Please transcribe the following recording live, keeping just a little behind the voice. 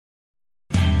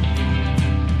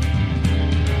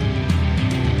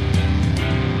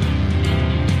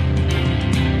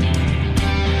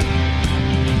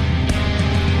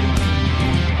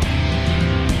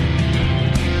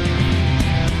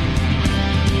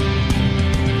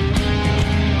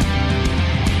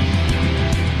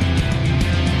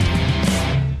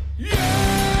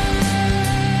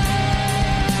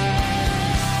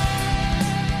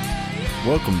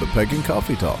Welcome to Pagan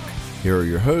Coffee Talk. Here are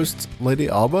your hosts, Lady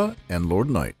Alba and Lord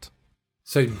Knight.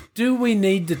 So, do we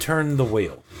need to turn the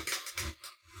wheel?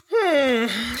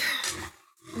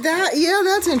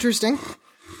 That's interesting.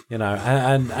 You know,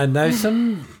 I know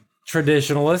some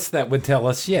traditionalists that would tell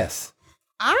us yes.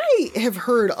 I have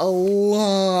heard a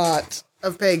lot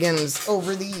of pagans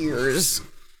over the years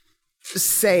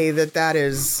say that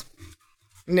is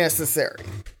necessary.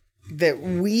 That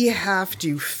we have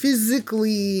to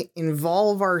physically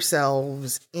involve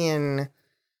ourselves in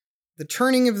the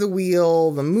turning of the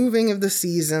wheel, the moving of the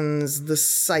seasons, the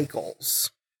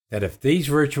cycles. That if these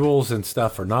rituals and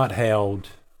stuff are not held,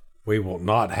 we will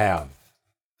not have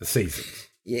the seasons.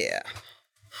 Yeah.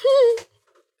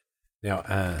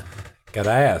 Now,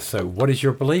 gotta ask, so what is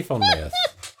your belief on this?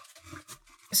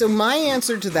 So my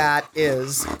answer to that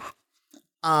is,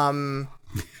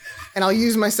 and I'll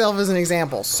use myself as an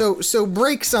example. So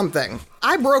break something.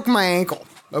 I broke my ankle,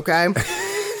 okay?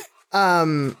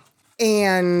 And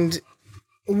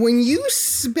when you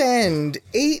spend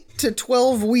 8 to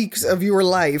 12 weeks of your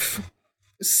life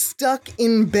stuck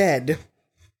in bed,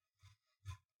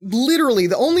 literally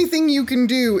the only thing you can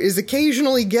do is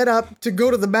occasionally get up to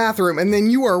go to the bathroom, and then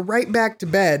you are right back to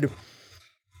bed.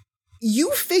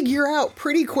 You figure out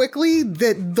pretty quickly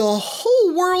that the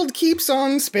whole world keeps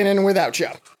on spinning without you.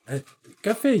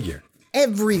 Go figure.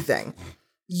 Everything.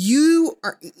 You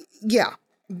are,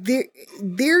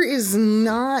 there is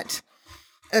not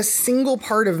a single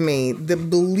part of me that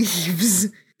believes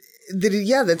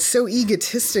that, that's so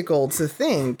egotistical to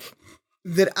think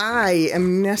that I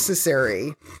am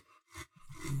necessary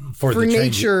for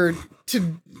nature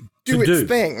to do its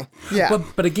thing. Yeah.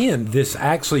 But again, this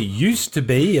actually used to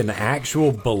be an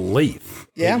actual belief.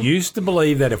 Yeah. It used to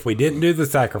believe that if we didn't do the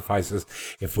sacrifices,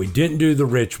 if we didn't do the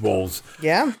rituals,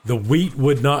 the wheat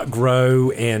would not grow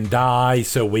and die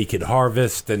so we could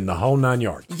harvest and the whole 9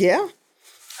 yards. Yeah.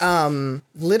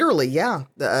 Literally, yeah.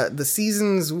 The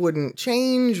seasons wouldn't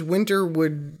change. Winter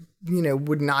would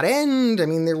not end. I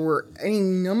mean, there were any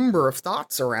number of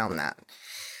thoughts around that.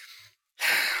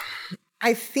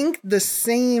 I think the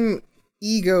same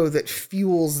ego that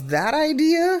fuels that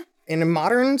idea in a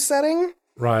modern setting,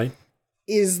 right,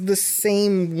 is the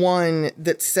same one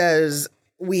that says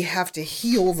we have to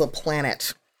heal the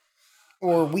planet,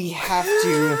 or we have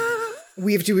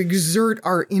to exert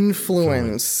our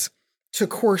influence to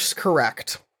course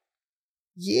correct.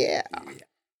 Yeah.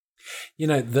 You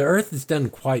know, the Earth has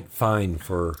done quite fine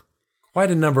for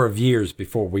quite a number of years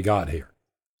before we got here.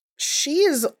 She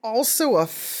is also a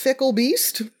fickle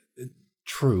beast.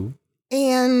 True.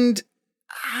 And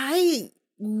I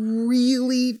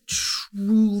really,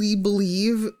 truly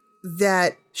believe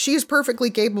that she is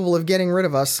perfectly capable of getting rid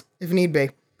of us if need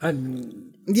be.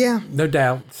 Yeah. No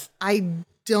doubt. I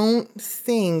don't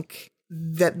think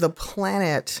that the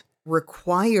planet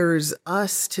requires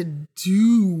us to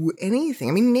do anything.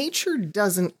 I mean, nature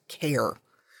doesn't care,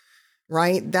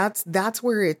 right? That's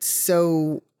where it's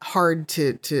so hard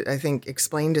to I think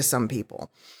explain to some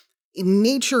people. In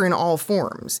nature in all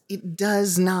forms, it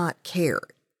does not care.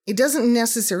 It doesn't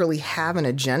necessarily have an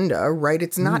agenda, right?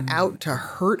 It's not out to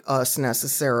hurt us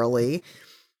necessarily,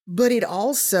 but it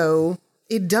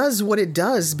does what it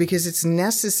does because it's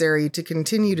necessary to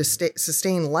continue to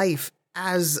sustain life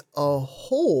as a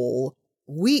whole.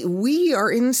 We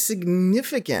are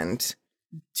insignificant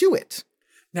to it.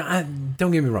 Now,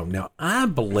 don't get me wrong. Now, I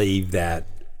believe that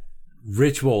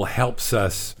ritual helps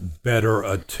us better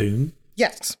attune.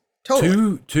 Yes,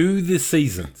 totally. To the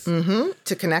seasons. Mm-hmm.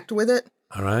 To connect with it.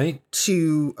 All right.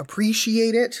 To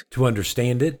appreciate it. To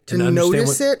understand it. To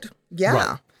notice it. Yeah.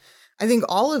 Right. I think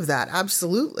all of that,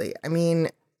 absolutely. I mean,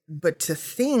 but to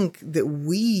think that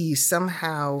we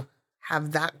somehow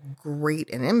have that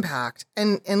great an impact.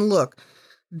 And look,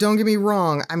 don't get me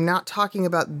wrong. I'm not talking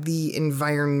about the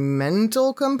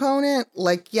environmental component.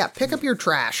 Like, pick up your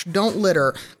trash. Don't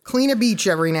litter. Clean a beach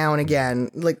every now and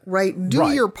again. Like, do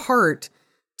your part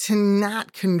to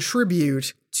not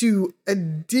contribute to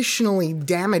additionally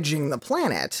damaging the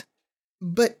planet.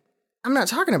 But I'm not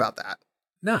talking about that.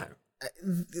 No.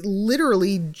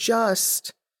 Literally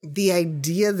just the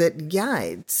idea that,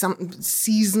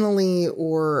 seasonally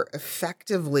or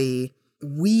effectively,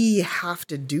 we have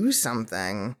to do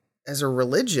something as a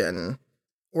religion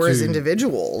or as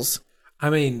individuals. I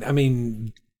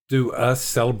mean, do us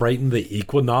celebrating the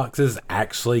equinoxes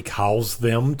actually cause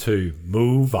them to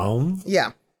move on?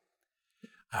 Yeah.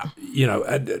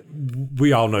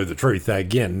 We all know the truth.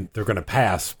 Again, they're going to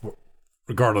pass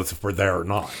regardless if we're there or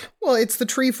not. Well, it's the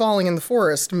tree falling in the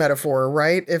forest metaphor,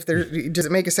 right? Does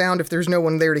it make a sound if there's no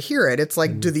one there to hear it? It's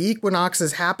like, do the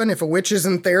equinoxes happen if a witch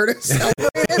isn't there to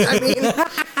celebrate it? I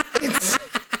mean,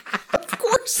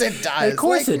 it does. Of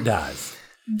course it does.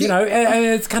 You know, and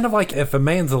it's kind of like if a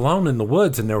man's alone in the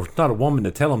woods and there's not a woman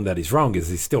to tell him that he's wrong, is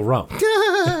he still wrong?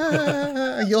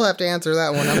 You'll have to answer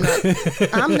that one.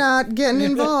 I'm not getting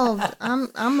involved. I'm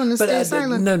going to stay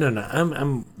silent. No.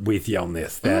 I'm with you on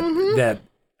this. That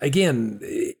again,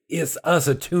 it's us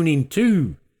attuning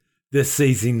to this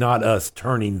season, not us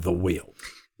turning the wheel.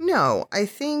 No, I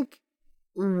think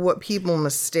what people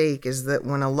mistake is that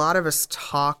when a lot of us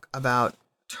talk about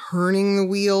turning the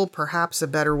wheel, perhaps a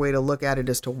better way to look at it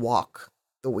is to walk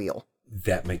the wheel.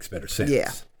 That makes better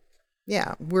sense.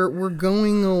 Yeah. We're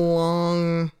going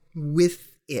along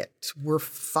with it. We're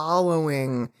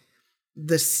following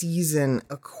the season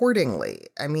accordingly.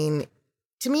 I mean,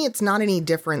 to me, it's not any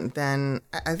different than,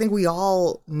 I think we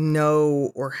all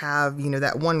know or have,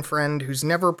 that one friend who's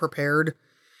never prepared.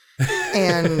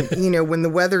 And, when the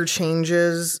weather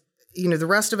changes, the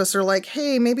rest of us are like,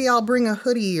 hey, maybe I'll bring a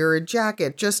hoodie or a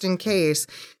jacket just in case.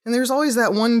 And there's always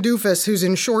that one doofus who's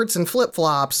in shorts and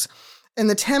flip-flops and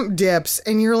the temp dips.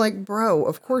 And you're like, bro,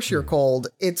 of course you're cold.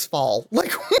 It's fall.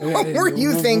 Like, what were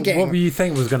you thinking? What were you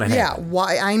think was going to happen? Yeah,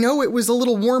 why? I know it was a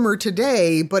little warmer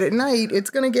today, but at night it's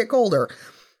going to get colder.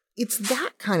 It's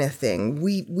that kind of thing.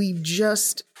 We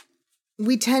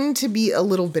tend to be a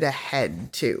little bit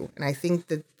ahead too. And I think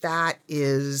that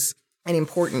is an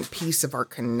important piece of our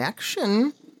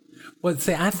connection. Well,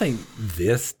 see, I think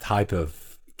this type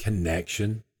of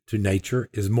connection to nature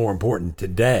is more important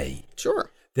today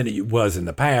than it was in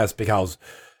the past, because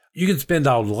you can spend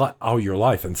all your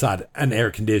life inside an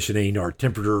air conditioning or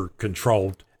temperature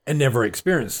controlled and never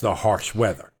experience the harsh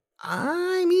weather.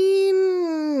 I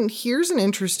mean, here's an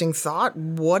interesting thought.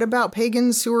 What about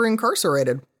pagans who are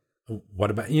incarcerated? What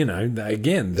about,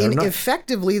 again, they're not...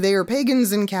 Effectively, they are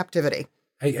pagans in captivity.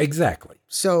 Exactly.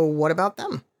 So what about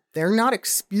them? They're not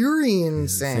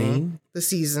experiencing the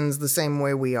seasons the same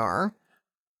way we are.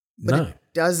 But it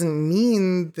doesn't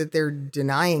mean that they're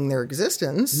denying their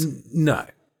existence. No.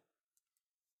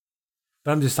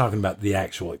 But I'm just talking about the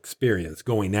actual experience,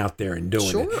 going out there and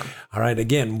doing it. All right.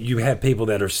 Again, you have people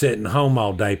that are sitting home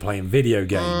all day playing video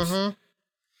games and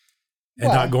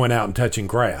not going out and touching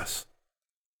grass.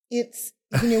 It's,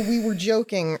 we were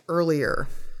joking earlier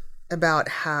about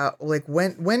how, like,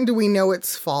 when do we know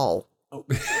it's fall? Oh.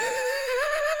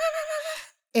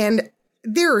 And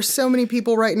there are so many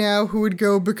people right now who would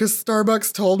go, because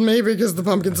Starbucks told me, because the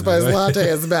pumpkin spice latte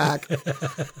is back.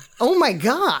 Oh my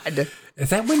God. Is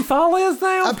that when fall is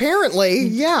now? Apparently,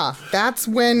 yeah. That's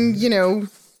when,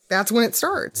 that's when it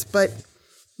starts. But,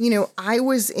 I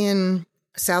was in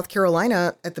South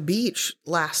Carolina at the beach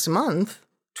last month,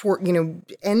 toward,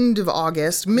 end of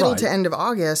August, middle to end of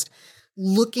August,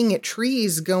 looking at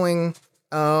trees going,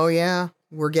 oh yeah,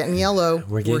 we're getting yellow.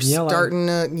 We're starting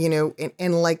to,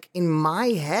 and like in my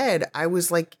head, I was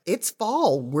like, it's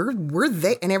fall. We're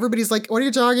there. And everybody's like, what are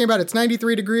you talking about? It's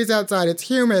 93 degrees outside. It's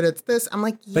humid. It's this. I'm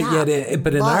like, yeah.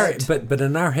 But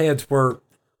in our heads,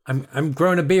 I'm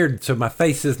growing a beard, so my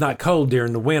face is not cold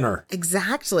during the winter.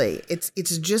 Exactly. It's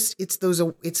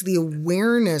the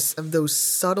awareness of those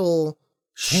subtle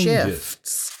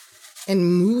shifts and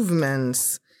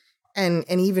movements. And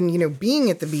even, being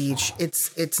at the beach,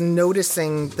 it's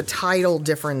noticing the tidal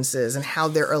differences and how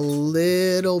they're a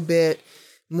little bit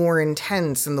more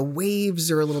intense and the waves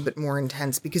are a little bit more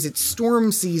intense because it's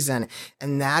storm season.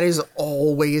 And that is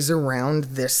always around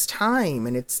this time.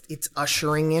 And it's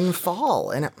ushering in fall.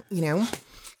 And,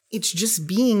 it's just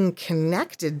being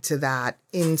connected to that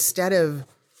instead of,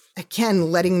 again,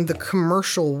 letting the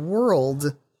commercial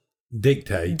world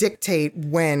dictate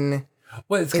when...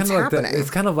 Well, it's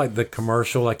kind of like the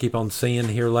commercial I keep on seeing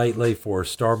here lately for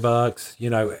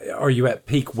Starbucks. Are you at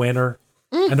peak winter?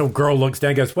 And a girl looks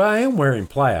down and goes, well, I am wearing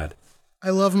plaid.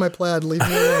 I love my plaid. Leave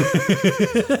me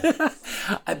alone.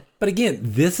 But again,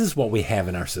 this is what we have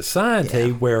in our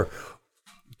society where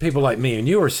people like me and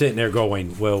you are sitting there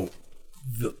going, well,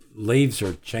 the leaves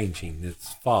are changing.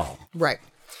 It's fall. Right.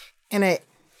 And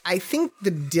I think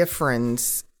the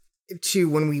difference, too,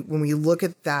 when we look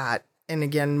at that, and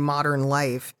again, modern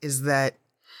life, is that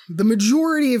the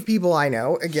majority of people I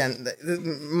know, again,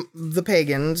 the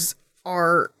pagans,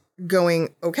 are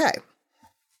going, okay,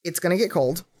 it's going to get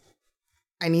cold.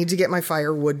 I need to get my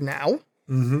firewood now.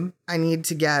 Mm-hmm. I need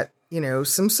to get,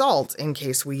 some salt in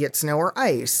case we get snow or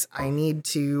ice. I need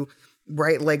to,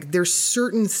 like there's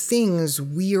certain things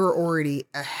we are already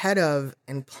ahead of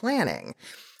and planning.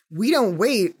 We don't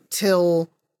wait till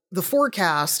the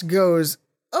forecast goes,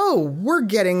 oh, we're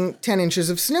getting 10 inches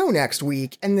of snow next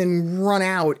week, and then run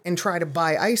out and try to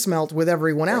buy ice melt with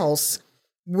everyone else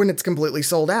when it's completely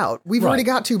sold out. We've already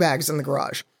got 2 bags in the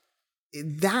garage.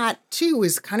 That, too,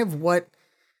 is kind of what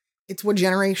It's what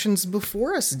generations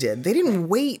before us did. They didn't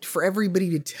wait for everybody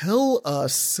to tell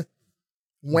us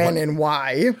when and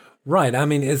why. Right. I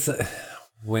mean, it's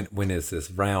when is this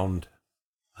round?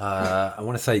 I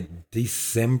want to say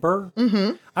December.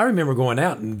 Mm-hmm. I remember going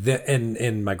out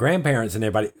and my grandparents and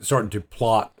everybody starting to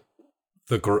plot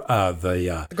the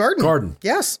garden.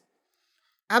 Yes,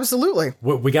 absolutely.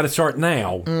 We got to start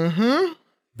now. Mm-hmm.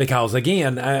 Because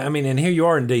again, I mean, and here you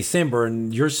are in December,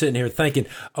 and you're sitting here thinking,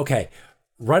 okay,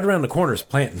 right around the corner is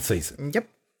planting season. Yep.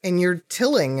 And you're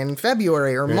tilling in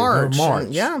February or March.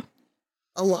 Yeah.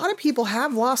 A lot of people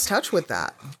have lost touch with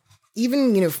that.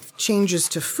 Even, changes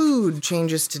to food,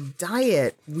 changes to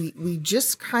diet. We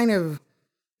just kind of,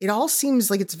 it all seems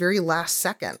like it's very last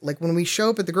second. Like when we show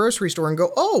up at the grocery store and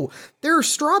go, oh, there are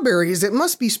strawberries. It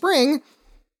must be spring.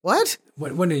 What?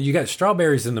 When you got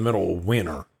strawberries in the middle of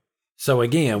winter. So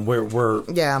again, we're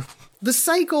yeah, the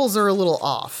cycles are a little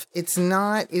off. It's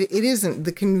not. It isn't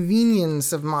the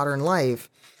convenience of modern life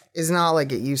is not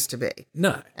like it used to be.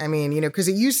 No, I mean, because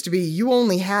it used to be you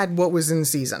only had what was in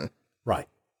season. Right.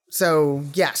 So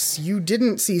yes, you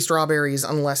didn't see strawberries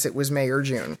unless it was May or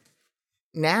June.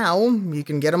 Now you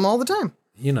can get them all the time.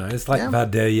 It's like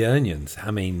Vidalia onions.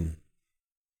 I mean,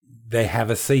 they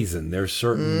have a season. There's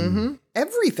certain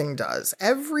Everything does.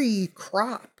 Every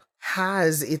crop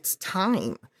has its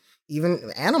time.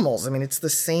 Even animals, I mean, it's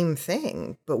the same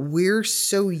thing, but we're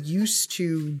so used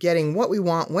to getting what we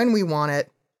want when we want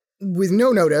it with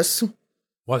no notice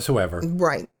whatsoever.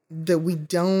 Right. That we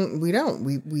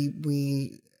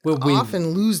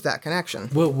often lose that connection.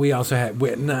 Well, we also have,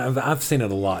 I've seen it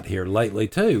a lot here lately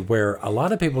too, where a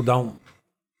lot of people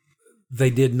they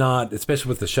did not, especially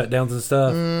with the shutdowns and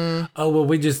stuff. Oh, well,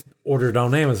 we just ordered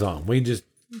on Amazon. We just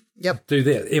do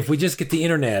this. If we just get the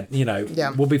internet,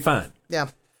 we'll be fine. Yeah.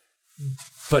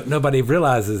 But nobody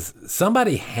realizes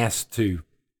somebody has to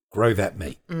grow that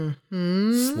meat,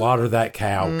 slaughter that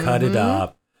cow, cut it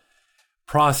up,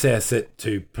 process it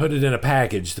to put it in a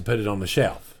package to put it on the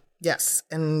shelf. Yes.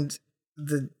 And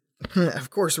of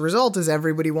course, the result is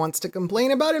everybody wants to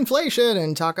complain about inflation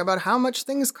and talk about how much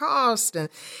things cost. And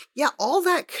all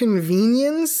that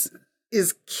convenience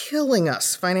is killing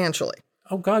us financially.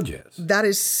 Oh, God, yes. That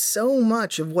is so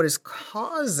much of what is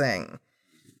causing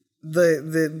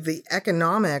the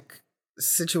economic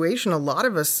situation a lot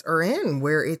of us are in,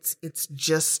 where it's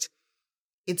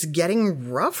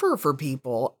getting rougher for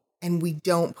people, and we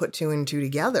don't put two and two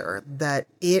together, that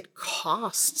it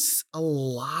costs a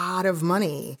lot of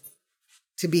money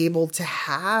to be able to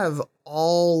have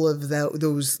all of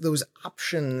those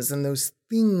options and those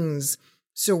things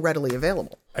so readily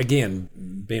available. Again,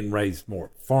 being raised more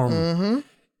farm.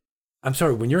 I'm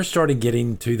sorry, when you're starting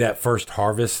getting to that first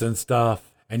harvest and stuff,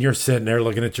 and you're sitting there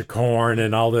looking at your corn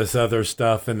and all this other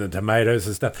stuff and the tomatoes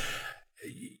and stuff,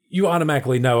 you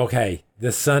automatically know, okay,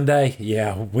 this Sunday,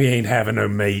 we ain't having no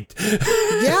meat.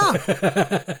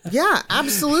 Yeah,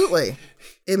 absolutely.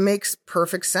 It makes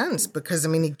perfect sense because, I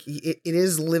mean, it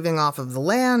is living off of the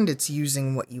land. It's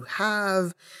using what you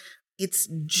have. It's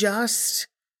just,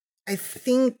 I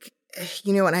think,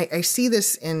 and I see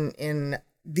this in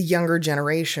the younger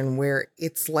generation where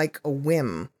it's like a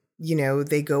whim.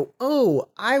 They go, oh,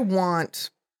 I want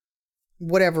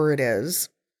whatever it is.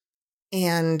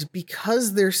 And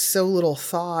because there's so little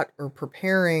thought or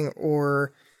preparing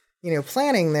or,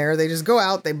 planning there, they just go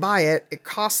out, they buy it. It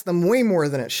costs them way more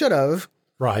than it should have.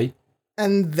 Right.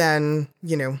 And then,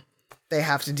 they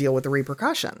have to deal with the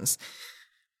repercussions.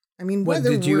 I mean,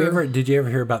 did you ever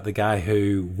hear about the guy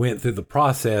who went through the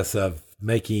process of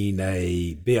making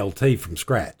a BLT from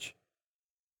scratch?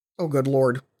 Oh, good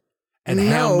Lord. And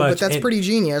how much? But that's pretty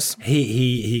genius.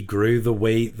 He grew the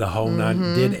wheat, the whole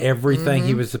nine, did everything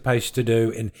he was supposed to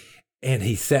do, and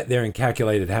he sat there and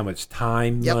calculated how much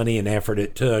time, money, and effort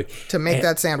it took to make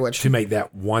that sandwich. To make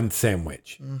that one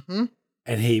sandwich.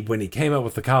 And when he came up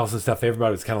with the cost and stuff,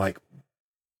 everybody was kind of like,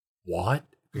 "What?"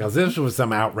 Because this was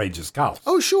some outrageous cost.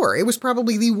 Oh, sure, it was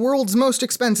probably the world's most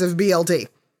expensive BLT.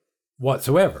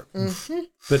 Whatsoever.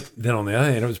 But then on the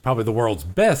other hand, it was probably the world's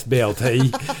best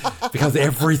BLT because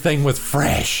everything was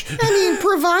fresh. I mean,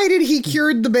 provided he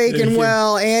cured the bacon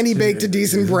well and he baked a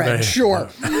decent bread, sure.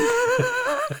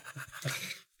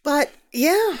 But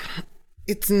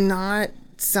it's not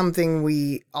something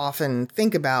we often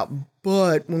think about.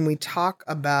 But when we talk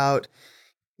about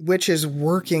witches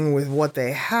working with what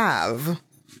they have,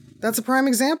 that's a prime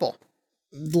example.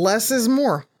 Less is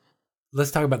more.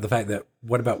 Let's talk about the fact that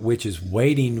what about witches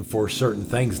waiting for certain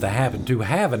things to happen to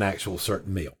have an actual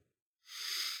certain meal?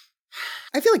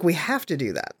 I feel like we have to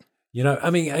do that. I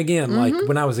mean, again, like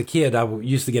when I was a kid, I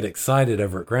used to get excited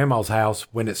over at Grandma's house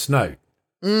when it snowed.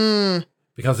 Because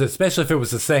Because especially if it was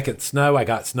the second snow, I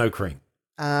got snow cream.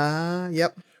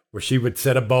 Yep. Where she would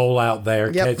set a bowl out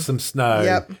there, catch some snow.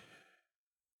 Yep.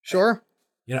 Sure.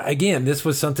 You know, again, this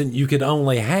was something you could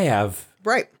only have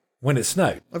when it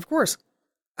snowed. Of course.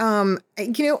 I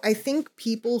think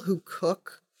people who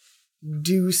cook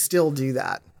do still do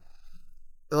that.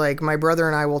 Like my brother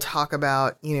and I will talk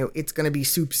about, it's going to be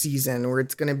soup season, or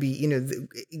it's going to be,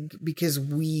 because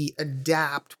we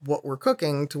adapt what we're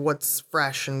cooking to what's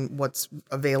fresh and what's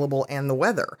available and the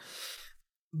weather.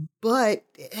 But,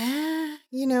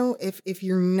 if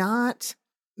you're not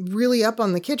really up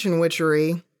on the kitchen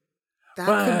witchery,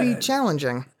 that could be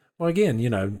challenging. Well,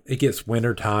 again, it gets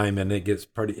winter time and it gets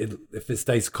if it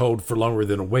stays cold for longer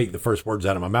than a week, the first words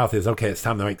out of my mouth is, okay, it's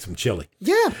time to make some chili.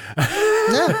 Yeah.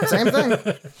 Yeah, same thing.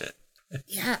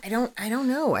 Yeah, I don't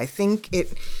know. I think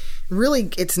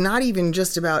it's not even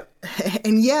just about,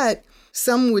 and yet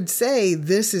some would say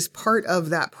this is part of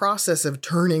that process of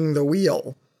turning the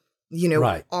wheel.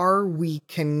 Are we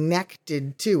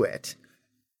connected to it?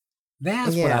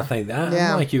 That's what I think.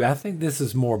 I'm like you. I think this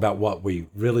is more about what we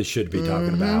really should be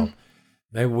talking about.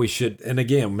 Maybe we should, and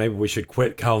again, maybe we should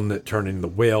quit calling it turning the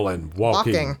wheel and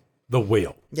walking the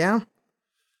wheel. Yeah.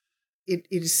 It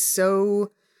is so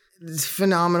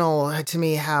phenomenal to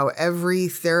me how every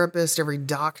therapist, every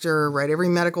doctor, right, every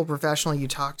medical professional you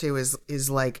talk to is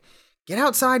like, get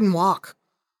outside and walk.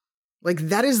 Like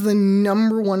that is the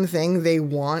number one thing they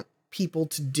want people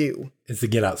to do. Is to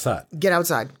get outside. Get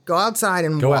outside. Go outside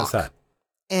and walk. Go outside.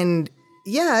 And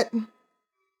yet,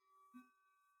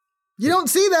 you don't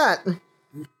see that.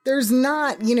 There's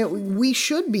not, we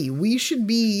should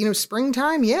be,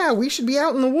 springtime. Yeah, we should be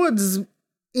out in the woods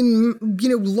in,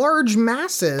 large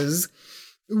masses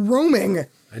roaming.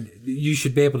 And you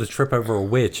should be able to trip over a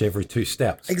witch every 2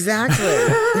 steps. Exactly.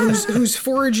 who's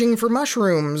foraging for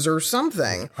mushrooms or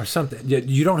something.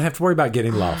 You don't have to worry about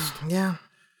getting lost. Yeah.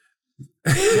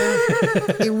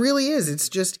 It really is. It's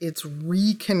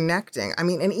reconnecting. I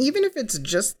mean, and even if it's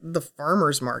just the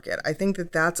farmer's market, I think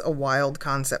that's a wild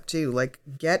concept too. Like,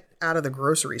 get out of the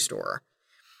grocery store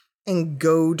and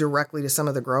go directly to some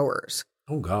of the growers.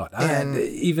 Oh God.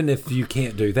 Even if you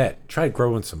can't do that, try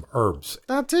growing some herbs.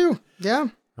 That too. Yeah.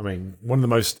 I mean, one of the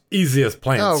most easiest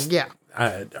plants. Oh yeah.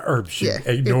 Herbs,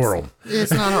 ignore them.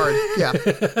 It's not hard. Yeah.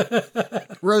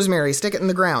 Rosemary, stick it in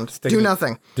the ground. Do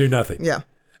nothing. Yeah.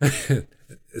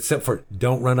 Except for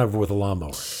don't run over with a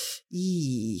lawnmower.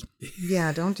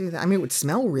 Yeah, don't do that. I mean, it would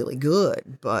smell really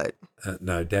good, but...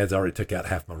 no, Dad's already took out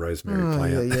half my rosemary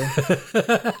plant. Yeah.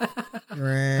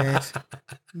 Right.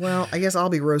 Well, I guess I'll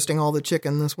be roasting all the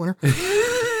chicken this winter.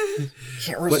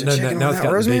 Can't roast a chicken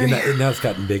without rosemary. Now it's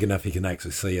gotten big enough he can actually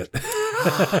see it.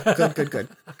 Good.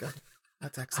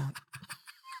 That's excellent.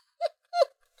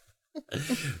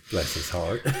 Bless his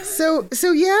heart. So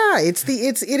yeah, it's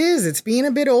being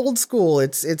a bit old school.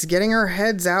 It's getting our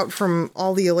heads out from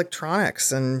all the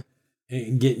electronics and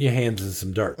getting your hands in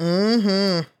some dirt.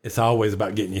 Mm-hmm. It's always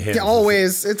about getting your hands.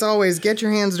 It's always get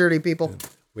your hands dirty, people.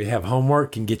 We have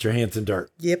homework and get your hands in dirt.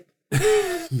 Yep.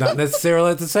 Not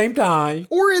necessarily at the same time,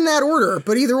 or in that order,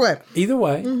 but either way.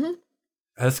 Mm-hmm.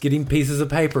 Us getting pieces of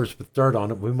papers with dirt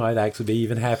on it, we might actually be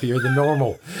even happier than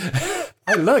normal.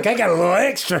 Hey, look, I got a little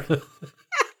extra.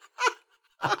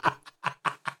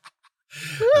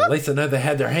 At least I know they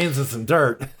had their hands in some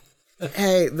dirt.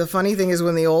 Hey, the funny thing is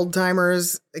when the old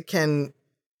timers can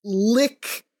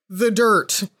lick the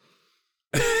dirt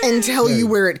and tell you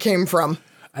where it came from.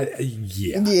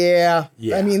 Yeah.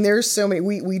 I mean, there's so many.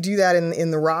 We do that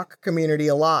in the rock community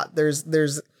a lot.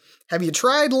 There's. Have you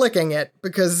tried licking it?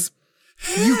 Because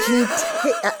you can.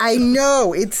 I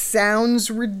know it sounds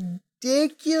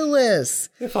ridiculous.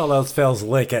 If all else fails,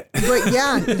 lick it. But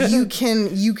yeah,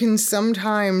 you can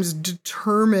sometimes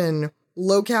determine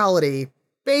locality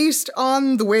based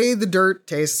on the way the dirt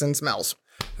tastes and smells.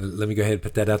 Let me go ahead and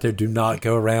put that out there. Do not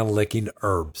go around licking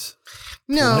herbs.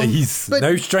 No, please.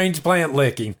 No strange plant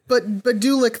licking. But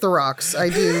do lick the rocks. I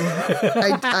do.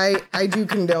 I do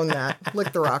condone that.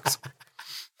 Lick the rocks.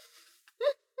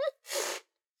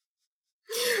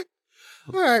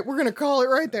 All right, we're gonna call it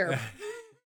right there.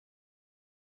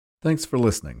 Thanks for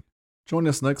listening. Join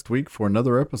us next week for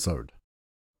another episode.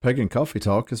 Pagan Coffee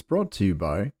Talk is brought to you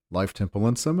by Life Temple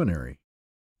and Seminary.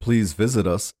 Please visit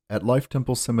us at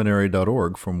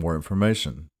lifetempleseminary.org for more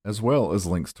information, as well as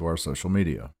links to our social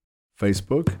media: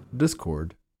 Facebook,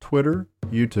 Discord, Twitter,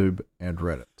 YouTube, and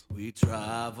Reddit. We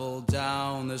travel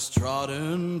down this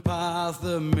trodden path,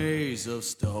 the maze of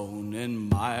stone and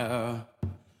mire.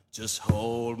 Just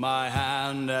hold my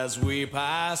hand as we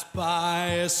pass by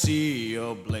a sea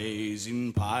of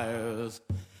blazing pyres.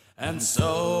 And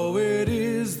so it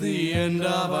is the end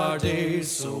of our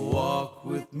days, so walk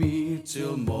with me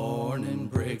till morning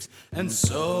breaks. And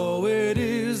so it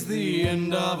is the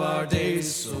end of our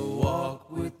days, so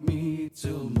walk with me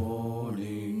till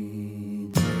morning.